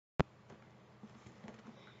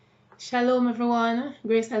Shalom everyone,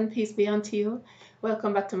 grace and peace be unto you.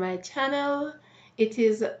 Welcome back to my channel. It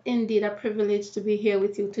is indeed a privilege to be here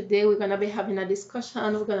with you today. We're going to be having a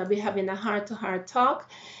discussion. We're going to be having a heart-to-heart talk.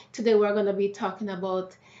 Today we're going to be talking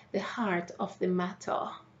about the heart of the matter.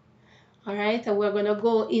 All right, and we're going to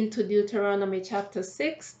go into Deuteronomy chapter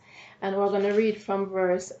 6, and we're going to read from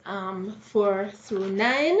verse 4 through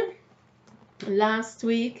 9. Last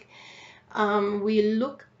week we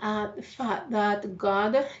look at the fact that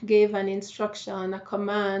God gave an instruction, a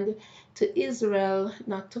command to Israel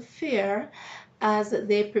not to fear as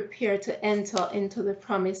they prepare to enter into the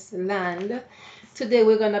promised land. Today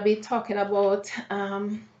we're going to be talking about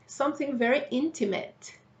something very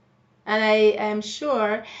intimate. And I am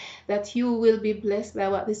sure that you will be blessed by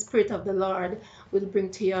what the Spirit of the Lord will bring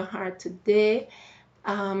to your heart today.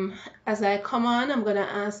 As I come on, I'm going to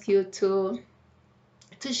ask you to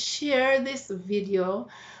share this video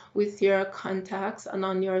with your contacts and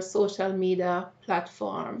on your social media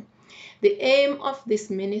platform. The aim of this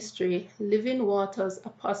ministry, Living Waters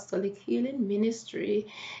Apostolic Healing Ministry,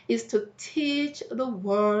 is to teach the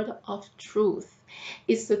word of truth,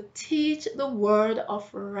 is to teach the word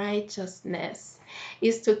of righteousness,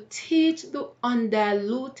 is to teach the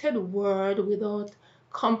undiluted word without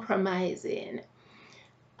compromising.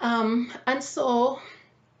 And so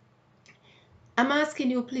I'm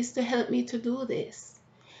asking you please to help me to do this.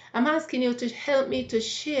 I'm asking you to help me to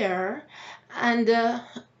share and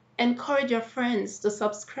encourage your friends to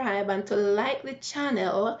subscribe and to like the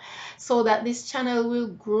channel so that this channel will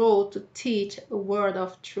grow to teach the word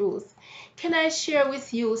of truth. Can I share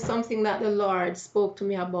with you something that the Lord spoke to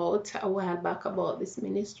me about a while back about this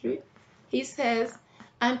ministry? He says,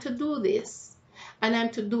 I'm to do this and I'm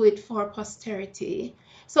to do it for posterity.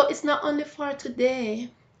 So it's not only for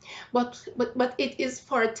today, but it is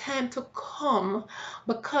for a time to come,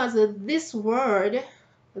 because this word,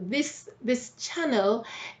 this channel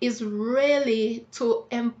is really to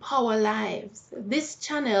empower lives. This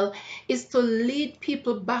channel is to lead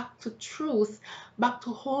people back to truth, back to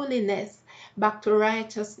holiness, back to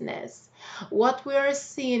righteousness. What we are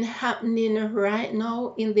seeing happening right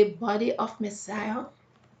now in the body of Messiah,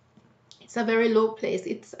 it's a very low place.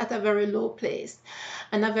 It's at a very low place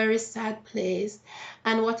and a very sad place.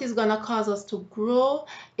 And what is going to cause us to grow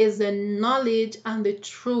is the knowledge and the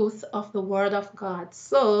truth of the Word of God.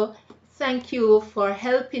 So thank you for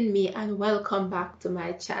helping me and welcome back to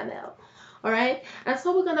my channel. All right. And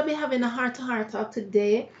so we're going to be having a heart-to-heart talk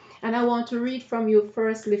today. And I want to read from you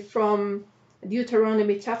firstly from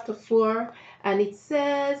Deuteronomy chapter 4. And it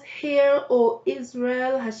says, "Hear, O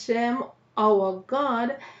Israel, Hashem, our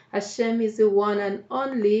God, Hashem is the one and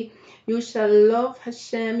only. You shall love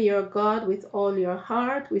Hashem your God with all your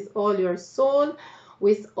heart, with all your soul,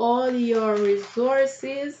 with all your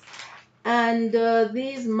resources. And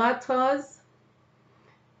these matters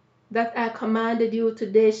that I commanded you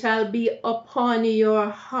today shall be upon your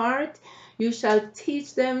heart. You shall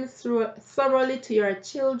teach them thoroughly to your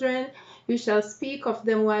children. You shall speak of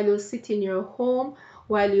them while you sit in your home,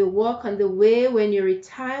 while you walk on the way, when you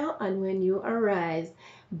retire, and when you arise.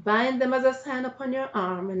 Bind them as a sign upon your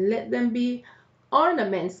arm, and let them be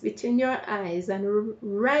ornaments between your eyes, and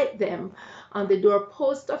write them on the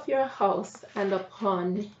doorpost of your house and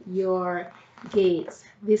upon your gates."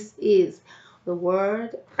 This is the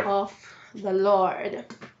word of the Lord.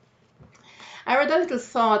 I read a little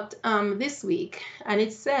thought this week, and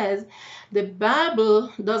it says the Bible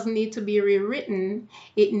doesn't need to be rewritten,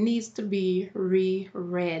 it needs to be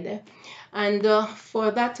reread. And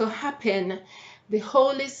for that to happen, the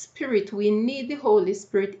Holy Spirit, we need the Holy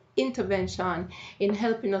Spirit intervention in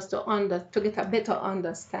helping us to get a better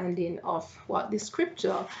understanding of what the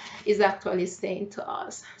scripture is actually saying to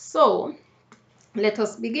us. So let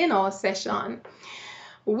us begin our session.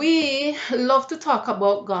 We love to talk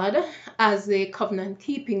about God as a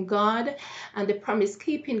covenant-keeping God and the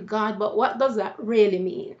promise-keeping God, but what does that really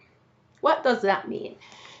mean? What does that mean?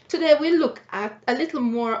 Today we look at a little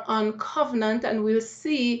more on covenant, and we'll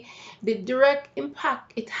see the direct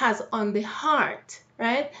impact it has on the heart,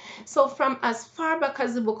 right? So from as far back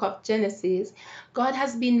as the book of Genesis, God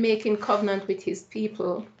has been making covenant with his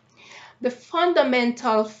people. The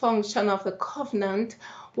fundamental function of the covenant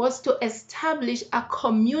was to establish a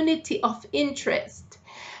community of interest.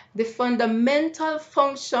 The fundamental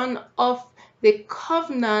function of the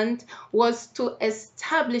covenant was to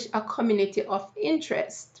establish a community of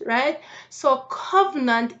interest, right? So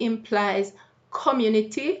covenant implies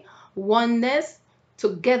community, oneness,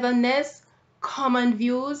 togetherness, common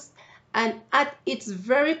views, and at its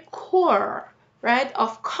very core, right,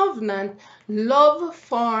 of covenant, love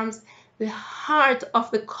forms the heart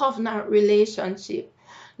of the covenant relationship.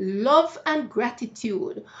 love and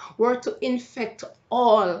gratitude were to infect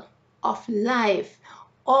all of life,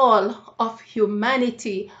 all of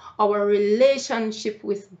humanity, our relationship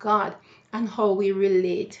with God, and how we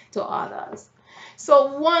relate to others.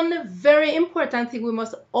 So one very important thing we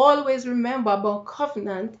must always remember about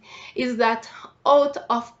covenant is that out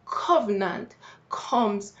of covenant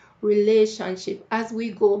comes relationship. As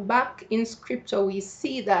we go back in scripture, we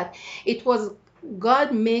see that it was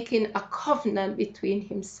God making a covenant between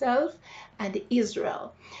himself and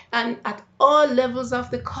Israel. And at all levels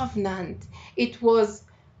of the covenant, it was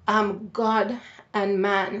God and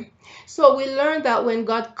man. So we learned that when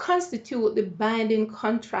God constituted the binding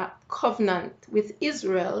contract covenant with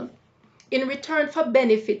Israel, in return for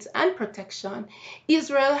benefits and protection,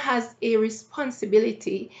 Israel has a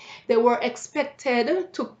responsibility. They were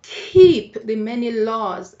expected to keep the many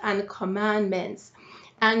laws and commandments,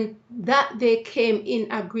 and that they came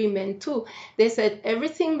in agreement to. They said,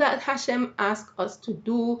 everything that Hashem asked us to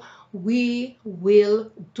do, we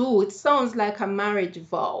will do. It sounds like a marriage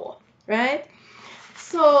vow, right?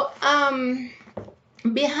 So,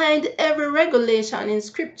 behind every regulation in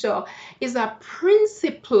scripture is a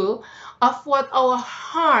principle of what our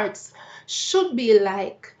hearts should be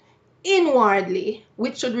like inwardly,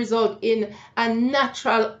 which should result in a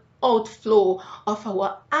natural outflow of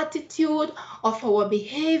our attitude, of our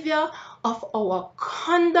behavior, of our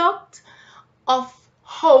conduct, of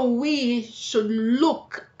how we should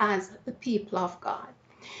look as the people of God.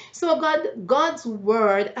 So God's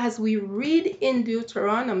word, as we read in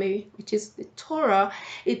Deuteronomy, which is the Torah,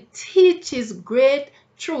 it teaches great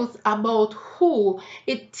truth about who.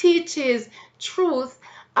 It teaches truth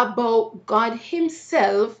about God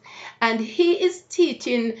himself, and he is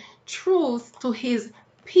teaching truth to his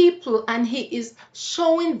people, and he is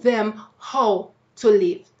showing them how to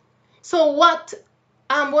live. So what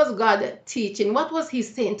was God teaching? What was he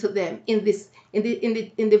saying to them in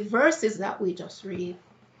the verses that we just read?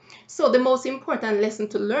 So the most important lesson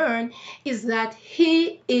to learn is that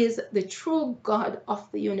he is the true God of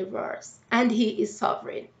the universe, and he is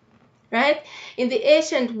sovereign, right? In the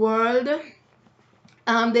ancient world,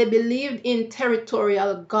 they believed in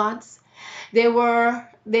territorial gods.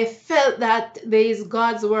 They felt that these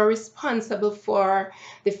gods were responsible for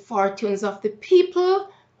the fortunes of the people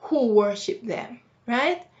who worship them,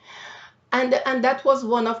 right? And that was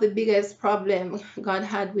one of the biggest problems God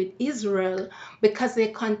had with Israel, because they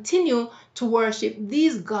continue to worship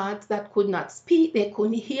these gods that could not speak, they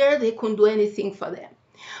couldn't hear, they couldn't do anything for them.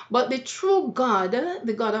 But the true God,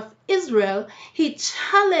 the God of Israel, he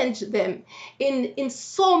challenged them in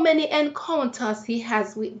so many encounters he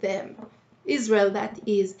has with them. Israel, that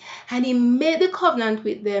is, and he made the covenant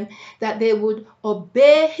with them that they would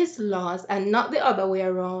obey his laws and not the other way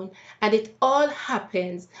around. And it all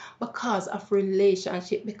happens because of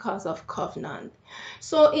relationship, because of covenant.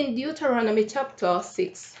 So in Deuteronomy chapter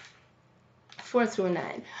 6, 4 through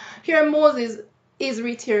 9, here Moses is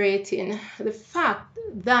reiterating the fact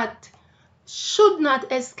that should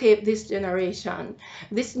not escape this generation,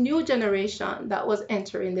 this new generation that was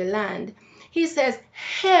entering the land. He says,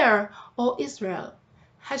 "Hear, O Israel,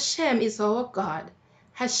 Hashem is our God,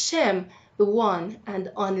 Hashem, the one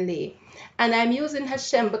and only." And I'm using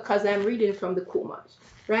Hashem because I'm reading from the Chumash,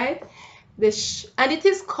 right? And it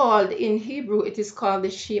is called, in Hebrew, it is called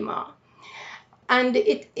the Shema. And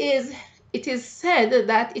it is said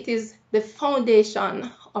that it is the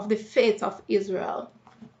foundation of the faith of Israel.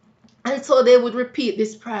 And so they would repeat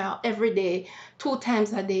this prayer every day, 2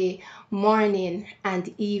 times a day, morning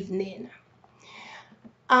and evening.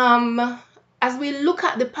 As we look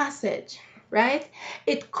at the passage, right,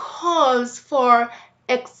 it calls for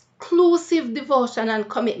exclusive devotion and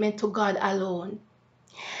commitment to God alone.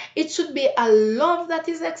 It should be a love that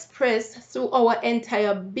is expressed through our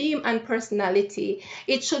entire being and personality.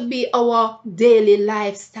 It should be our daily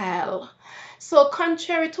lifestyle. So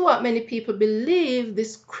contrary to what many people believe, the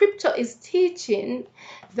scripture is teaching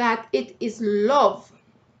that it is love.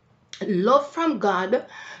 Love from God,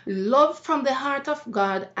 love from the heart of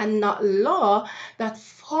God, and not law, that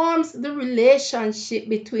forms the relationship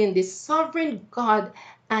between the sovereign God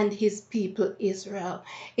and his people Israel.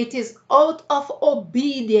 It is out of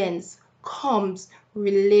obedience comes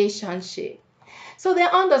relationship. So they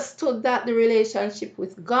understood that the relationship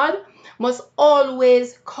with God must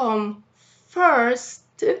always come first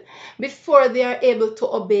before they are able to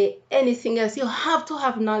obey anything else. You have to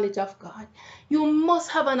have knowledge of God. You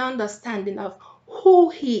must have an understanding of who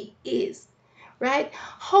he is, right?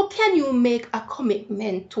 How can you make a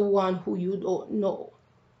commitment to one who you don't know?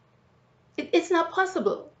 It's not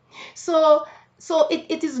possible. So So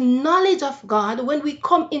it is knowledge of God. When we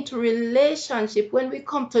come into relationship, when we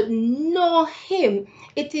come to know him,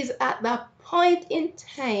 it is at that point in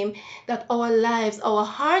time that our lives, our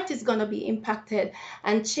heart is going to be impacted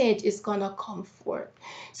and change is going to come forth.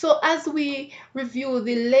 So as we review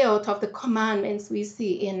the layout of the commandments we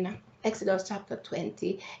see in Exodus chapter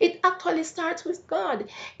 20, it actually starts with God.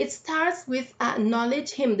 It starts with acknowledge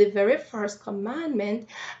him, the very first commandment,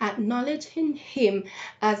 acknowledging him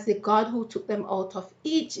as the God who took them out of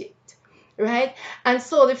Egypt, right? And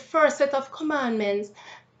so the first set of commandments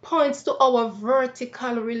points to our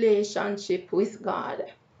vertical relationship with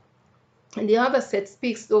God. And the other set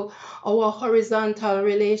speaks to our horizontal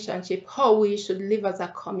relationship, how we should live as a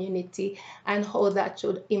community and how that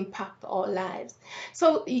should impact our lives.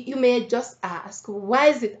 So you may just ask, why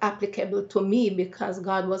is it applicable to me? Because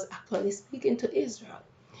God was actually speaking to Israel,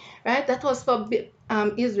 right? That was for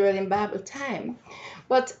Israel in Bible time.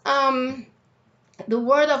 But the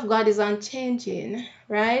word of God is unchanging,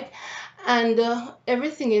 right? And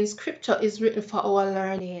everything in scripture is written for our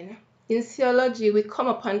learning. In theology, we come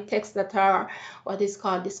upon texts that are what is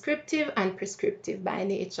called descriptive and prescriptive by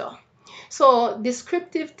nature. So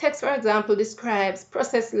descriptive text, for example, describes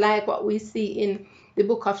process like what we see in the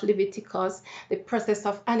book of Leviticus, the process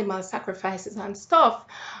of animal sacrifices and stuff.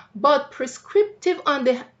 But prescriptive, on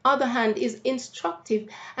the other hand, is instructive.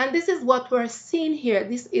 And this is what we're seeing here.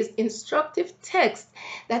 This is instructive text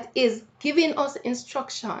that is giving us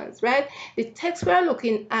instructions, right? The text we're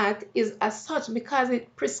looking at is as such because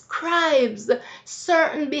it prescribes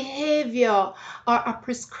certain behavior or a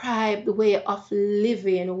prescribed way of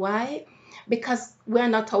living. Why? Because we're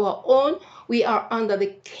not our own. We are under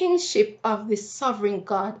the kingship of the sovereign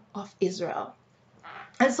God of Israel.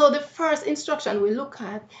 And so the first instruction we look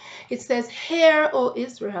at, it says, "Hear, O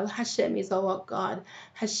Israel, Hashem is our God.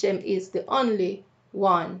 Hashem is the only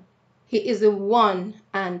one. He is the one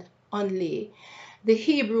and only." The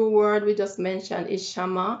Hebrew word we just mentioned is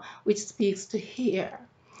Shama, which speaks to hear.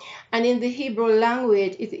 And in the Hebrew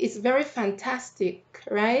language, it's very fantastic,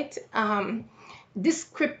 right?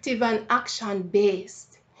 Descriptive and action based.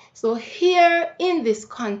 So here in this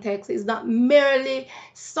context is not merely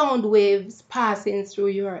sound waves passing through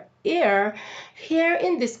your ear. Here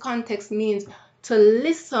in this context means to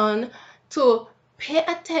listen, to pay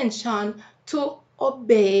attention, to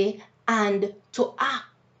obey, and to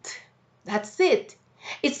act. That's it.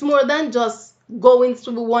 It's more than just going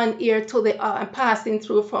through one ear to the other and passing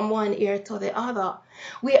through from one ear to the other.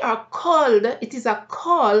 We are called, it is a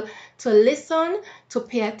call to listen, to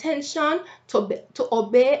pay attention, to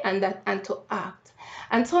obey, and to act.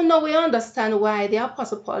 And so now we understand why the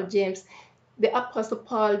Apostle Paul James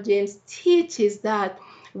teaches that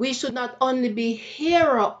we should not only be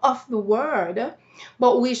hearer of the word,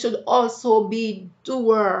 but we should also be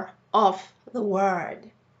doer of the word,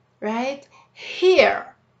 right? Hear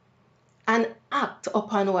and act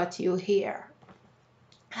upon what you hear.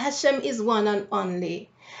 Hashem is one and only.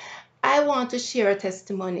 I want to share a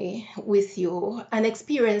testimony with you, an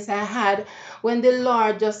experience I had when the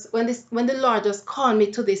Lord just called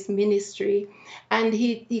me to this ministry, and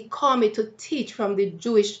he called me to teach from the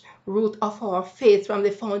Jewish root of our faith, from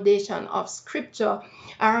the foundation of scripture.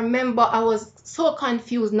 I remember I was so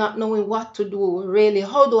confused, not knowing what to do, really.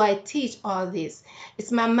 How do I teach all this?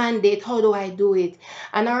 It's my mandate. How do I do it?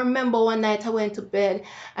 And I remember one night I went to bed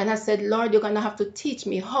and I said, "Lord, you're going to have to teach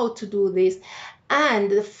me how to do this."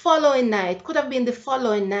 And the following night, could have been the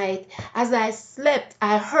following night, as I slept,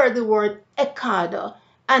 I heard the word echad,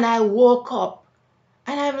 and I woke up.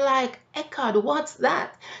 And I'm like, echad, what's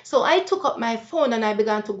that? So I took up my phone and I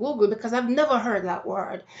began to Google because I've never heard that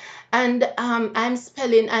word. And I'm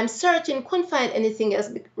searching, couldn't find anything else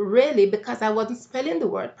really because I wasn't spelling the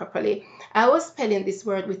word properly. I was spelling this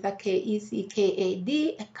word with a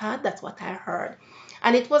K-E-C-K-A-D, echad, that's what I heard.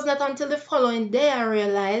 And it was not until the following day I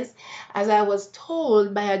realized, as I was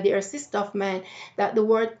told by a dear sister of mine, that the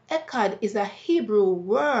word echad is a Hebrew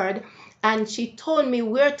word, and she told me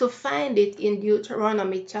where to find it in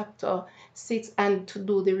Deuteronomy chapter 6 and to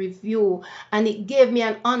do the review. And it gave me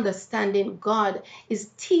an understanding. God is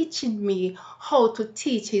teaching me how to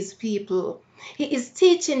teach his people. He is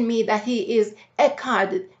teaching me that he is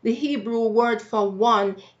echad. The Hebrew word for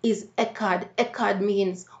one is echad. Echad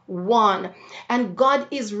means one. And God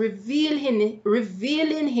is revealing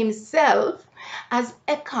himself as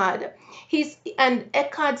echad. And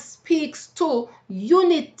echad speaks to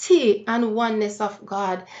unity and oneness of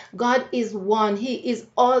God. God is one. He is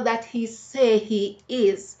all that he say he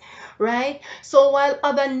is, right? So while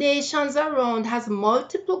other nations around has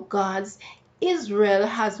multiple gods, Israel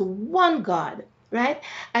has one God, right?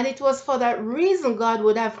 And it was for that reason God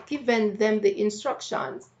would have given them the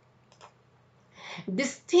instructions,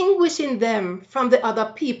 distinguishing them from the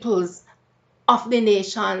other peoples of the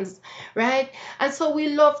nations, right? And so we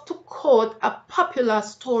love to quote a popular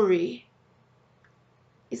story.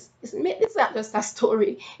 It's not just a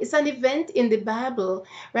story, it's an event in the Bible,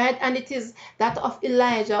 right? And it is that of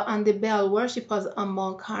Elijah and the Baal worshippers on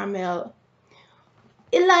Mount Carmel.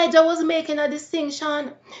 Elijah was making a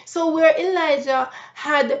distinction. So where Elijah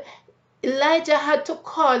had to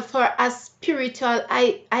call for a spiritual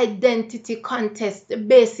identity contest,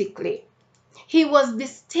 basically. He was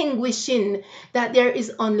distinguishing that there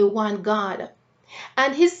is only one God.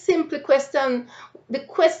 And his simple question, the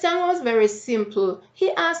question was very simple.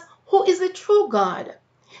 He asked, who is the true God?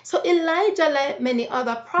 So Elijah, like many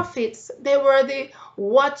other prophets, they were the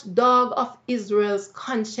watchdog of Israel's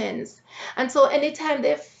conscience. And so anytime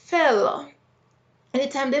they fell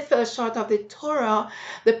short of the Torah,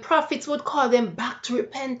 the prophets would call them back to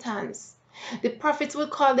repentance. The prophets would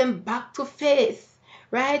call them back to faith,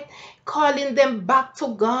 right? Calling them back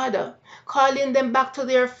to God, calling them back to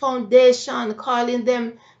their foundation, calling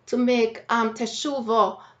them to make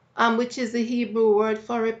teshuvah, which is the Hebrew word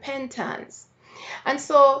for repentance. And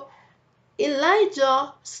so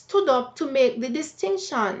Elijah stood up to make the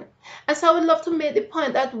distinction. And so I would love to make the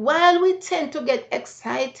point that while we tend to get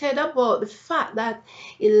excited about the fact that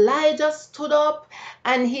Elijah stood up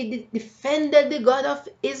and he defended the God of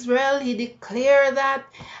Israel, he declared that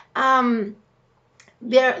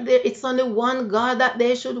it's only one God that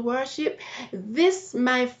they should worship. This,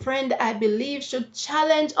 my friend, I believe should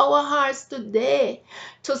challenge our hearts today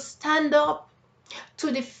to stand up,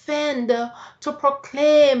 to defend, to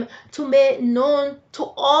proclaim, to make known to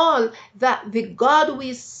all that the God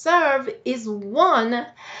we serve is one.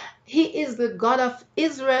 He is the God of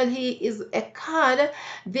Israel. He is Echad.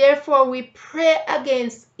 Therefore, we pray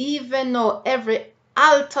against even now every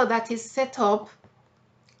altar that is set up,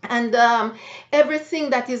 and everything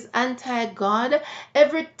that is anti-God,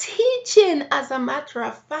 every teaching, as a matter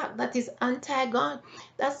of fact, that is anti-God.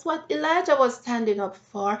 That's what Elijah was standing up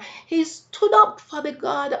for. He stood up for the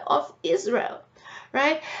God of Israel,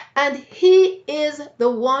 right? And he is the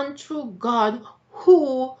one true God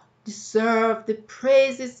who deserves the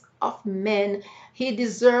praises of men. He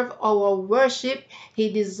deserves our worship,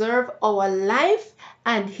 he deserves our life,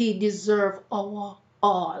 and he deserves our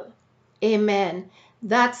all. Amen.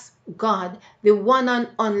 That's God, the one and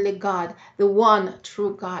only God, the one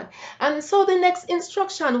true God. And so the next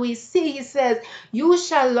instruction we see, he says, you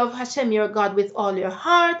shall love Hashem your God with all your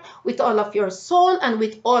heart, with all of your soul, and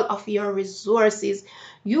with all of your resources.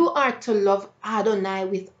 You are to love Adonai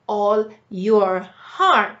with all your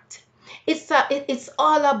heart. It's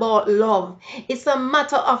all about love. It's a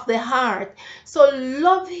matter of the heart. So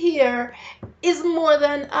love here is more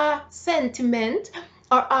than a sentiment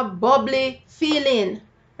or a bubbly feeling,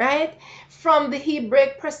 right? From the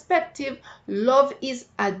Hebraic perspective, love is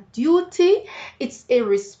a duty, it's a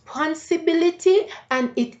responsibility,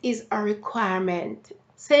 and it is a requirement.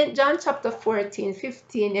 St. John chapter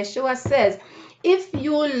 14:15, Yeshua says, if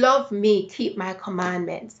you love me, keep my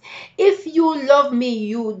commandments. If you love me,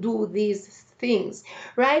 you do these things,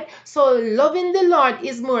 right? So loving the Lord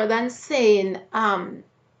is more than saying, I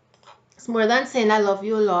love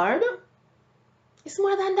you, Lord. It's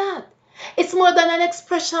more than that. It's more than an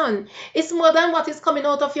expression. It's more than what is coming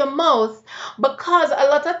out of your mouth. Because a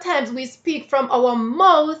lot of times we speak from our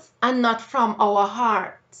mouth and not from our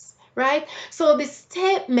hearts, right? So the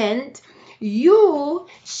statement, you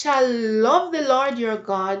shall love the Lord your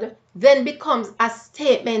God, then becomes a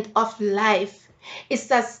statement of life. It's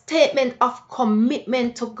a statement of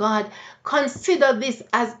commitment to God. Consider this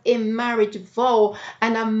as a marriage vow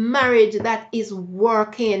and a marriage that is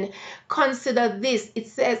working. Consider this. It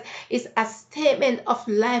says it's a statement of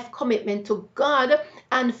life commitment to God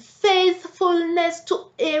and faithfulness to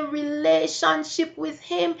a relationship with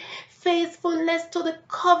Him, faithfulness to the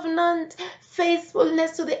covenant,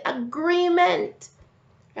 faithfulness to the agreement,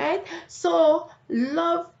 right? So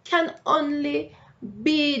love can only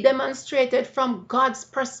be demonstrated from God's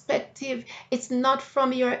perspective. It's not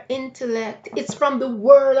from your intellect. It's from the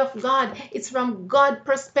Word of God. It's from God's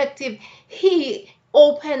perspective. He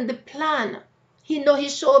opened the plan. He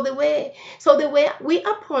showed the way. So the way we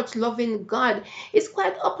approach loving God is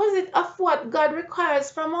quite opposite of what God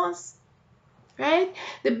requires from us. Right?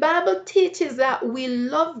 The Bible teaches that we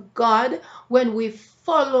love God when we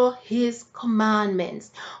follow His commandments.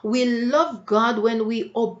 We love God when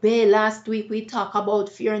we obey. Last week we talked about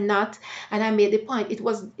fear not, and I made the point. It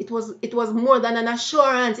was more than an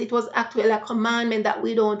assurance. It was actually a commandment that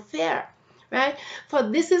we don't fear. right? For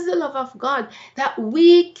this is the love of God, that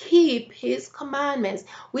we keep his commandments.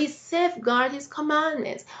 We safeguard his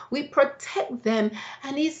commandments. We protect them.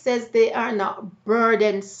 And he says they are not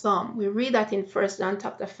burdensome. We read that in 1 John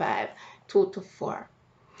chapter 5, 2-4.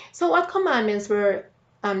 So what commandments were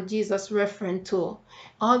Jesus referring to?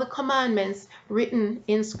 All the commandments written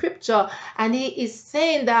in scripture, and he is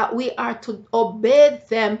saying that we are to obey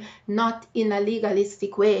them, not in a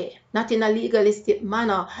legalistic way, not in a legalistic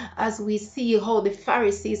manner, as we see how the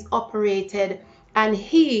Pharisees operated, and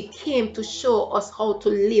he came to show us how to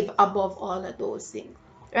live above all of those things,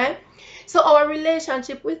 right? So our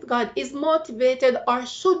relationship with God is motivated, or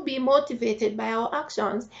should be motivated, by our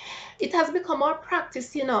actions. It has become our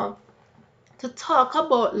practice, to talk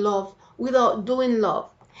about love without doing love.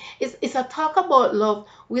 It's a talk about love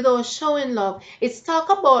without showing love. It's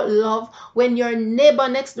talk about love when your neighbor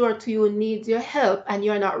next door to you needs your help and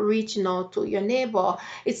you're not reaching out to your neighbor.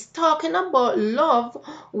 It's talking about love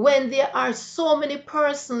when there are so many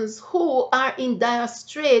persons who are in dire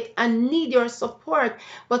strait and need your support,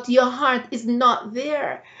 but your heart is not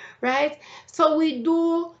there, right? So we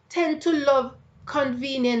do tend to love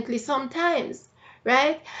conveniently sometimes,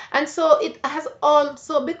 right? And so it has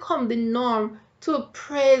also become the norm to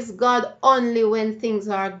praise God only when things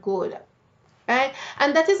are good, right?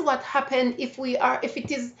 And that is what happens if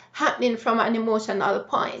it is happening from an emotional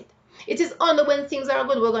point. It is only when things are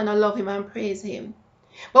good we're going to love him and praise him.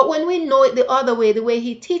 But when we know it the other way, the way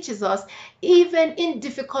he teaches us, even in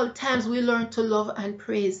difficult times, we learn to love and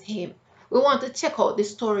praise him. We want to check out the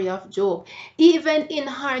story of Job. Even in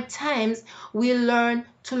hard times, we learn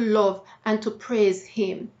to love and to praise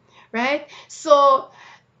him, right? So,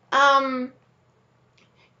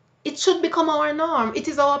 it should become our norm. It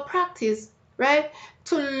is our practice, right?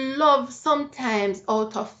 To love sometimes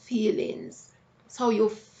out of feelings. It's how you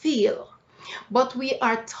feel. But we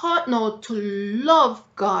are taught now to love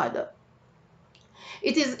God.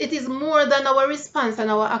 It is more than our response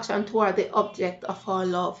and our action toward the object of our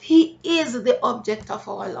love. He is the object of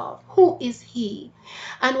our love. Who is he?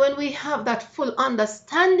 And when we have that full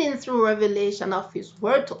understanding through revelation of his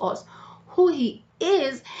word to us, who he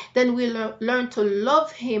is, then we learn to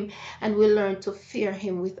love him, and we learn to fear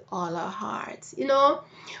him with all our hearts.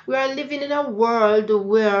 We are living in a world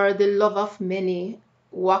where the love of many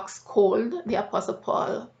wax cold. The Apostle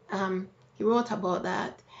Paul, he wrote about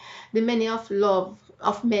that. The love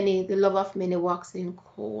of many waxing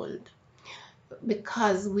cold,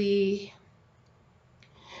 because we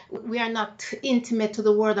are not intimate to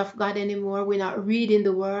the word of God anymore. We're not reading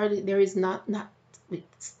the word. There is not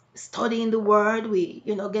studying the word. We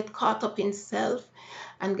get caught up in self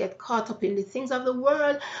and get caught up in the things of the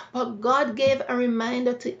world. But God gave a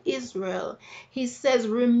reminder to Israel. He says,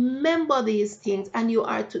 remember these things, and you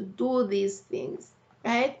are to do these things.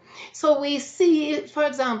 Right? So we see, for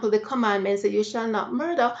example, the commandments that you shall not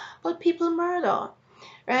murder, but people murder,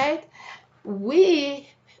 right?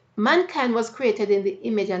 Mankind was created in the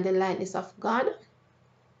image and the likeness of God,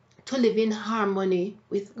 to live in harmony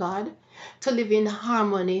with God, to live in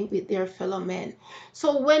harmony with their fellow men.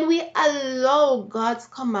 So when we allow God's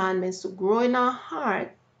commandments to grow in our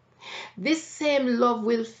heart, this same love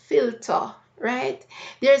will filter, right?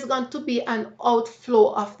 There's going to be an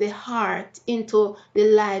outflow of the heart into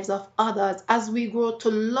the lives of others. As we grow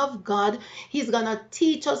to love God, he's going to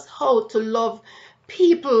teach us how to love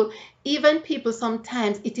people. Even people,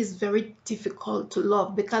 sometimes it is very difficult to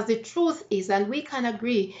love, because the truth is, and we can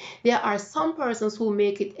agree, there are some persons who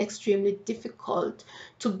make it extremely difficult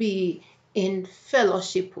to be in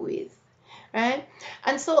fellowship with. Right?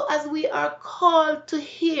 And so as we are called to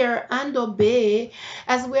hear and obey,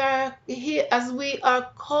 as we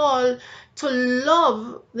are called to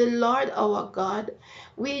love the Lord our God,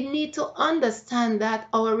 we need to understand that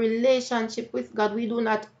our relationship with God, we do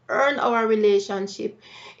not earn our relationship.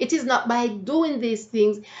 It is not by doing these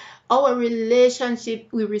things. Our relationship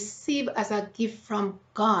we receive as a gift from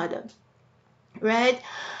God, right?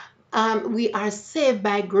 We are saved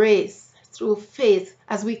by grace through faith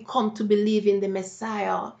as we come to believe in the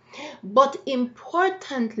Messiah. But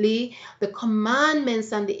importantly, the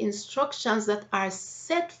commandments and the instructions that are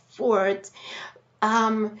set forth,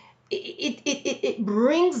 it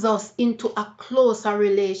brings us into a closer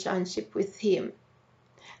relationship with him.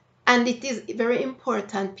 And it is very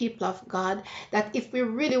important, people of God, that if we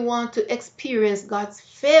really want to experience God's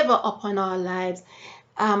favor upon our lives,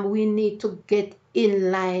 we need to get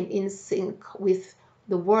in line, in sync with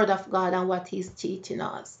the word of God and what he's teaching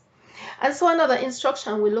us. And so another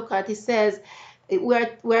instruction we look at, it says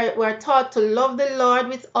we're taught to love the Lord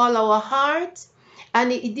with all our heart.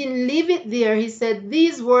 And he didn't leave it there. He said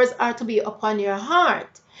these words are to be upon your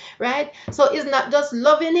heart. right? So it's not just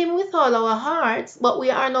loving him with all our hearts, but we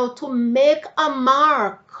are now to make a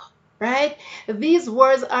mark, right? These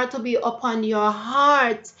words are to be upon your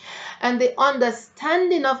heart. And the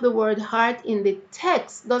understanding of the word heart in the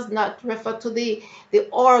text does not refer to the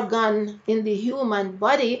organ in the human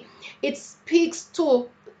body. It speaks to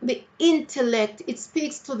the intellect, it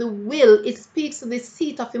speaks to the will, it speaks to the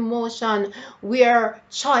seat of emotion where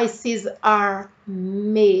choices are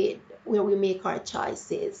made, where we make our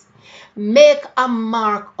choices. Make a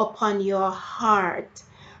mark upon your heart,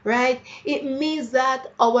 right? It means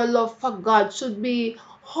that our love for God should be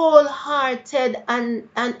wholehearted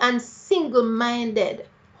and single-minded.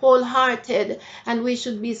 Wholehearted, and we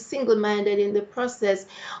should be single-minded in the process,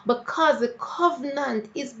 because the covenant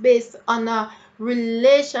is based on a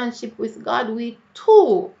relationship with God. We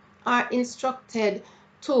too are instructed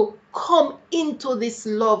to come into this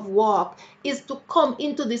love walk, is to come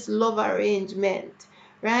into this love arrangement,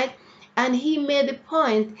 right? And he made the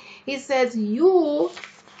point. He says, he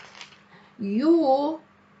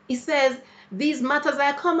says, these matters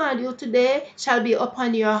I command you today shall be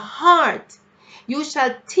upon your heart. You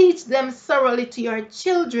shall teach them thoroughly to your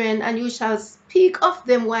children, and you shall speak of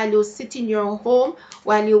them while you sit in your home,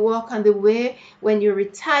 while you walk on the way, when you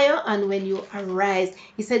retire, and when you arise.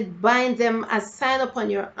 He said, bind them as sign upon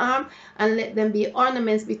your arm, and let them be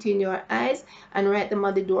ornaments between your eyes, and write them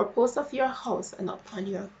on the doorposts of your house and upon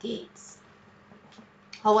your gates.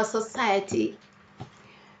 Our society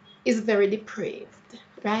is very depraved,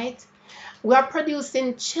 right? We are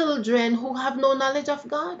producing children who have no knowledge of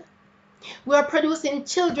God. We are producing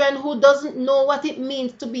children who doesn't know what it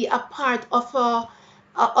means to be a part of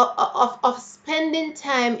of spending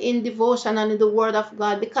time in devotion and in the word of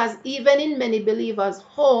God, because even in many believers'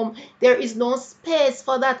 home there is no space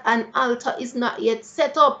for that. An altar is not yet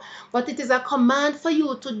set up, but it is a command for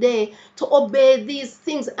you today to obey these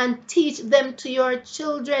things and teach them to your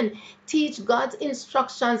children. Teach God's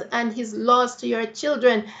instructions and his laws to your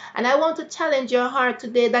children. And I want to challenge your heart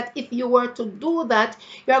today that if you were to do that,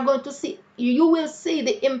 you will see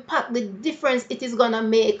the impact, the difference it is going to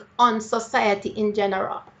make on society in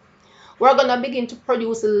general. We're going to begin to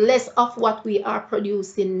produce less of what we are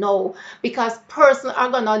producing now, because persons are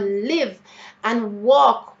going to live and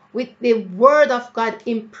walk with the word of God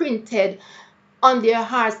imprinted on their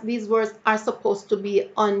hearts. These words are supposed to be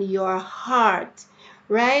on your heart,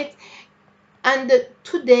 right? And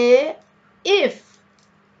today, if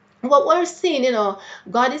what we're seeing,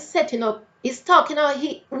 God is setting up, he's talking about,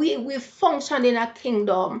 we function in a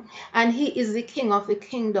kingdom, and he is the king of the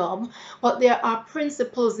kingdom. But there are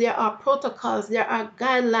principles, there are protocols, there are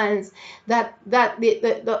guidelines that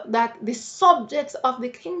the subjects of the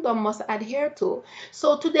kingdom must adhere to.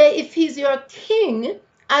 So today, if he's your king,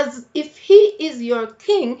 as if he is your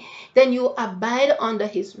king, then you abide under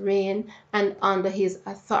his reign and under his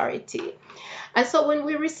authority. And so when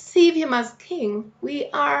we receive him as king, we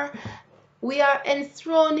are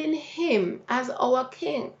enthroning him as our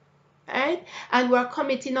king, right? And we're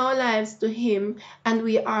committing our lives to him, and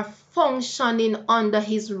we are functioning under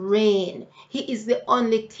his reign. He is the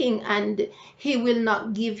only king, and he will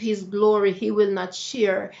not give his glory, he will not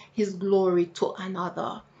share his glory to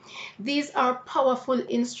another. These are powerful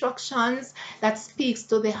instructions that speaks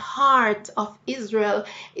to the heart of Israel.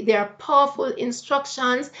 They are powerful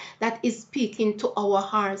instructions that is speaking to our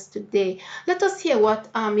hearts today. Let us hear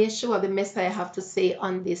what Yeshua the Messiah have to say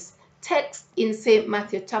on this text in St.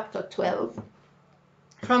 Matthew chapter 12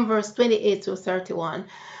 from verse 28 to 31.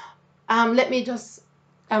 Let me just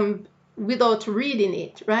without reading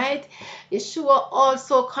it, right? Yeshua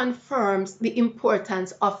also confirms the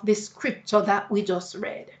importance of the scripture that we just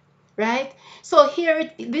read, right? So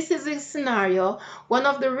here, this is a scenario. One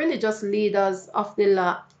of the religious leaders of the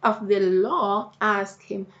law asked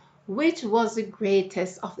him, which was the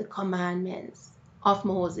greatest of the commandments of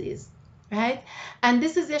Moses, right? And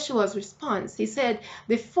this is Yeshua's response. He said,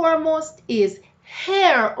 the foremost is,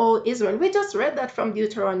 hear, O Israel. We just read that from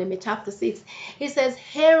Deuteronomy chapter 6. He says,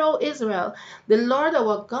 hear, O Israel, the Lord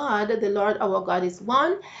our God is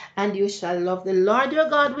one, and you shall love the Lord your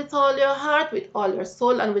God with all your heart, with all your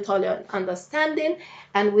soul, and with all your understanding,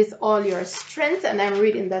 and with all your strength. And I'm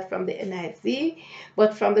reading that from the NIV.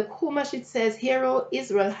 But from the Chumash it says, hear, O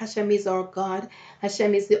Israel, Hashem is our God.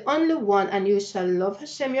 Hashem is the only one, and you shall love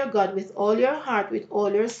Hashem your God with all your heart, with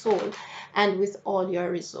all your soul, and with all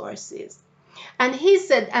your resources. And he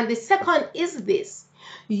said, and the second is this,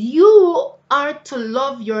 you are to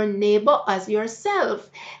love your neighbor as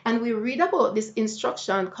yourself. And we read about this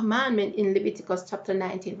instruction, commandment in Leviticus chapter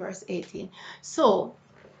 19, verse 18. So,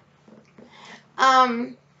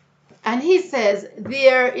 And he says,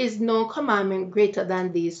 there is no commandment greater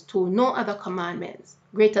than these two, no other commandments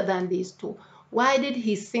greater than these two. Why did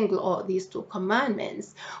he single out these two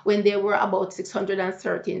commandments when there were about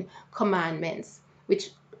 613 commandments?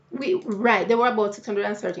 There were about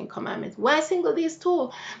 613 commandments. Why single these two?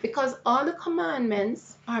 Because all the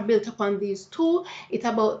commandments are built upon these two. It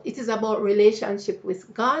is about relationship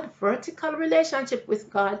with God, vertical relationship with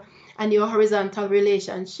God, and your horizontal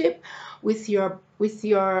relationship with your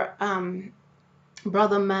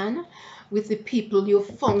brother man, with the people you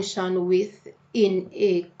function with in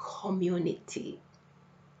a community,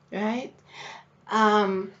 right?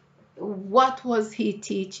 What was he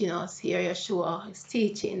teaching us here? Yeshua is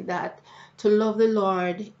teaching that to love the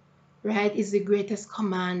Lord, right, is the greatest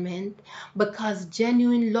commandment, because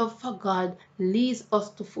genuine love for God leads us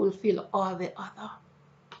to fulfill all the other.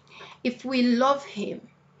 If we love him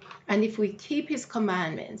and if we keep his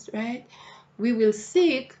commandments, right, we will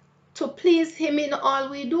seek to please him in all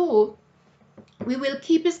we do. We will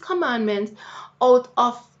keep his commandments out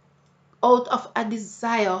of a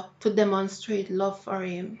desire to demonstrate love for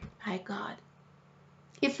him. My God,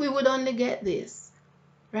 if we would only get this,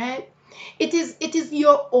 right? It is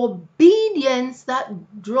your obedience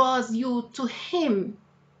that draws you to him,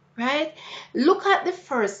 right? Look at the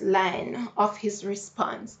first line of his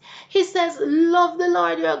response. He says, love the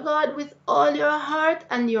Lord your God with all your heart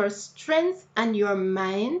and your strength and your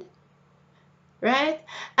mind, right?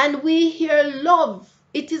 And we hear love.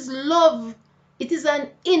 It is love. It is an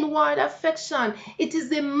inward affection. It is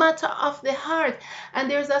the matter of the heart. And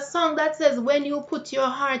there's a song that says, when you put your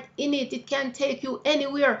heart in it, it can take you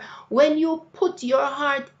anywhere. When you put your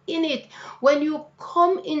heart in it, when you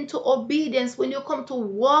come into obedience, when you come to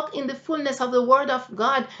walk in the fullness of the word of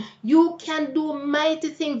God, you can do mighty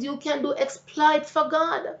things. You can do exploit for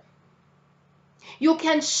God. You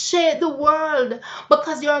can shake the world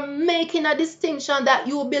because you're making a distinction that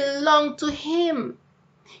you belong to him.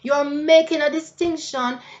 You're making a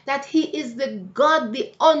distinction that he is the God,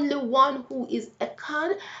 the only one who is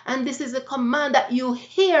Echad, and this is a command that you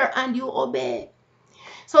hear and you obey.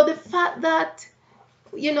 So the fact that,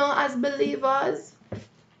 as believers,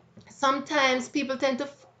 sometimes people tend to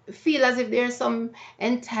feel as if there's some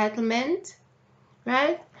entitlement,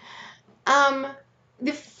 right?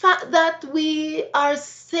 The fact that we are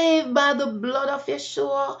saved by the blood of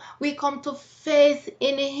Yeshua, we come to faith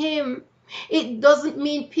in him. It doesn't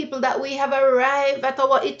mean, people, that we have arrived at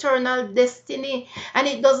our eternal destiny, and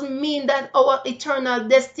it doesn't mean that our eternal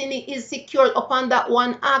destiny is secured upon that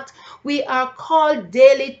one act. We are called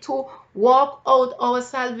daily to walk out our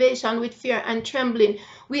salvation with fear and trembling.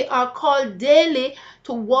 We are called daily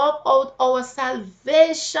to walk out our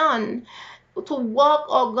salvation, to walk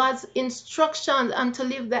out God's instructions and to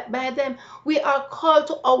live that by them. We are called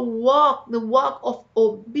to a walk, the walk of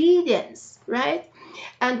obedience, right?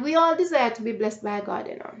 And we all desire to be blessed by God,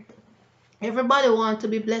 Everybody wants to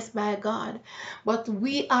be blessed by God. But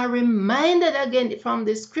we are reminded again from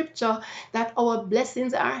the scripture that our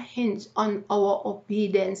blessings are hinged on our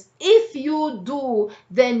obedience. If you do,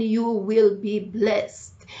 then you will be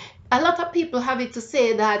blessed. A lot of people have it to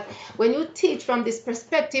say that when you teach from this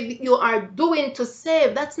perspective, you are doing to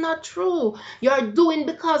save. That's not true. You are doing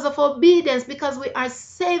because of obedience, because we are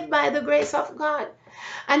saved by the grace of God.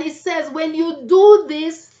 And it says, when you do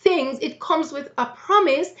these things, it comes with a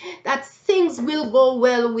promise that things will go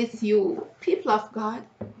well with you. People of God,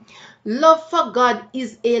 love for God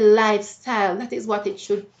is a lifestyle. That is what it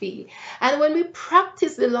should be. And when we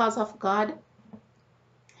practice the laws of God,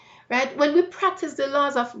 right? When we practice the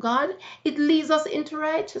laws of God, it leads us into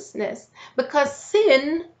righteousness. Because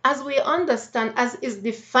sin, as we understand, as is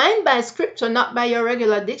defined by scripture, not by your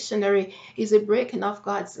regular dictionary, is a breaking of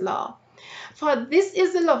God's law. For this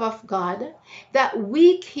is the love of God, that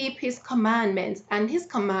we keep his commandments, and his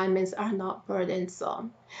commandments are not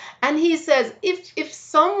burdensome. And he says, if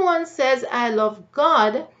someone says, I love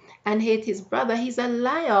God, and hate his brother, he's a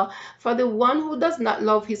liar. For the one who does not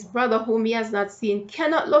love his brother whom he has not seen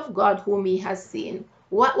cannot love God whom he has seen.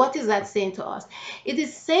 What is that saying to us? It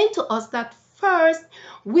is saying to us that first,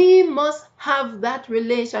 we must have that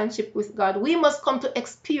relationship with God. We must come to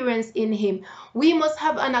experience in him. We must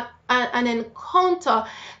have an encounter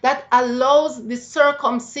that allows the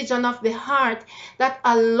circumcision of the heart, that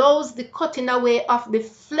allows the cutting away of the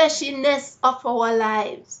fleshiness of our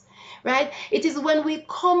lives. Right? It is when we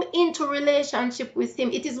come into relationship with him,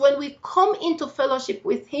 it is when we come into fellowship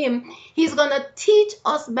with him, he's going to teach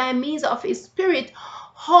us by means of his spirit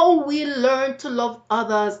how we learn to love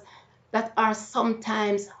others that are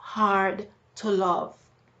sometimes hard to love.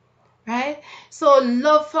 Right? So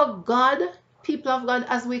love for God people of God,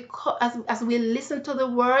 as we listen to the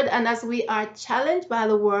word and as we are challenged by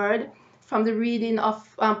the word from the reading of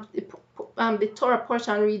the Torah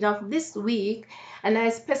portion reading of this week, and I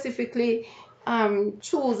specifically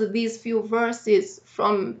choose these few verses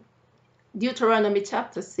from Deuteronomy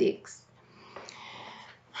chapter 6.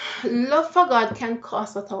 Love for God can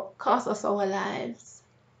cost us our lives,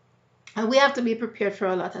 and we have to be prepared for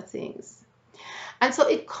a lot of things. And so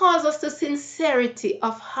it calls us to sincerity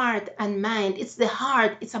of heart and mind. It's the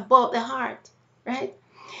heart. It's about the heart, right?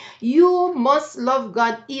 You must love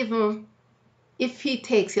God even if he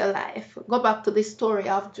takes your life. Go back to the story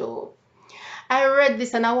of Job. I read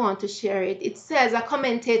this and I want to share it. It says, a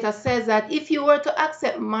commentator says that if you were to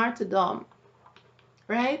accept martyrdom,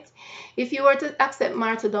 right? If you were to accept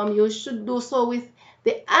martyrdom, you should do so with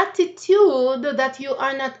the attitude that you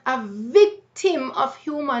are not a victim of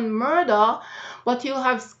human murder, but you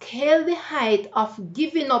have scaled the height of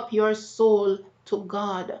giving up your soul to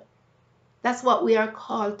God. That's what we are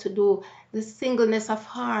called to do. The singleness of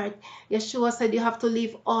heart. Yeshua said you have to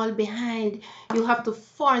leave all behind. You have to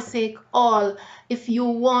forsake all. If you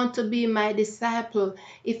want to be my disciple,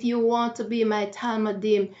 if you want to be my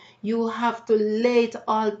Talmudim, you have to lay it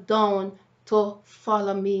all down to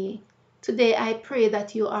follow me. Today, I pray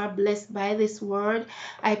that you are blessed by this word.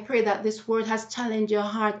 I pray that this word has challenged your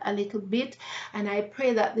heart a little bit. And I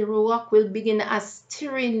pray that the Ruach will begin a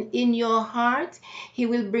stirring in your heart. He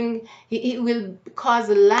will cause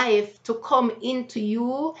life to come into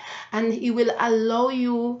you, and he will allow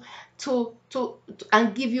you to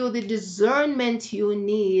and give you the discernment you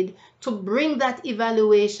need to bring that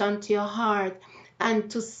evaluation to your heart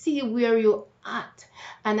and to see where you're at.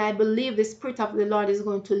 And I believe the Spirit of the Lord is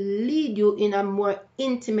going to lead you in a more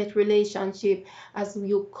intimate relationship as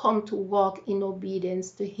you come to walk in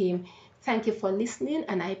obedience to him. Thank you for listening,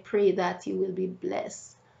 and I pray that you will be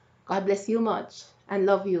blessed. God bless you much and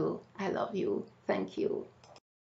love you. I love you. Thank you.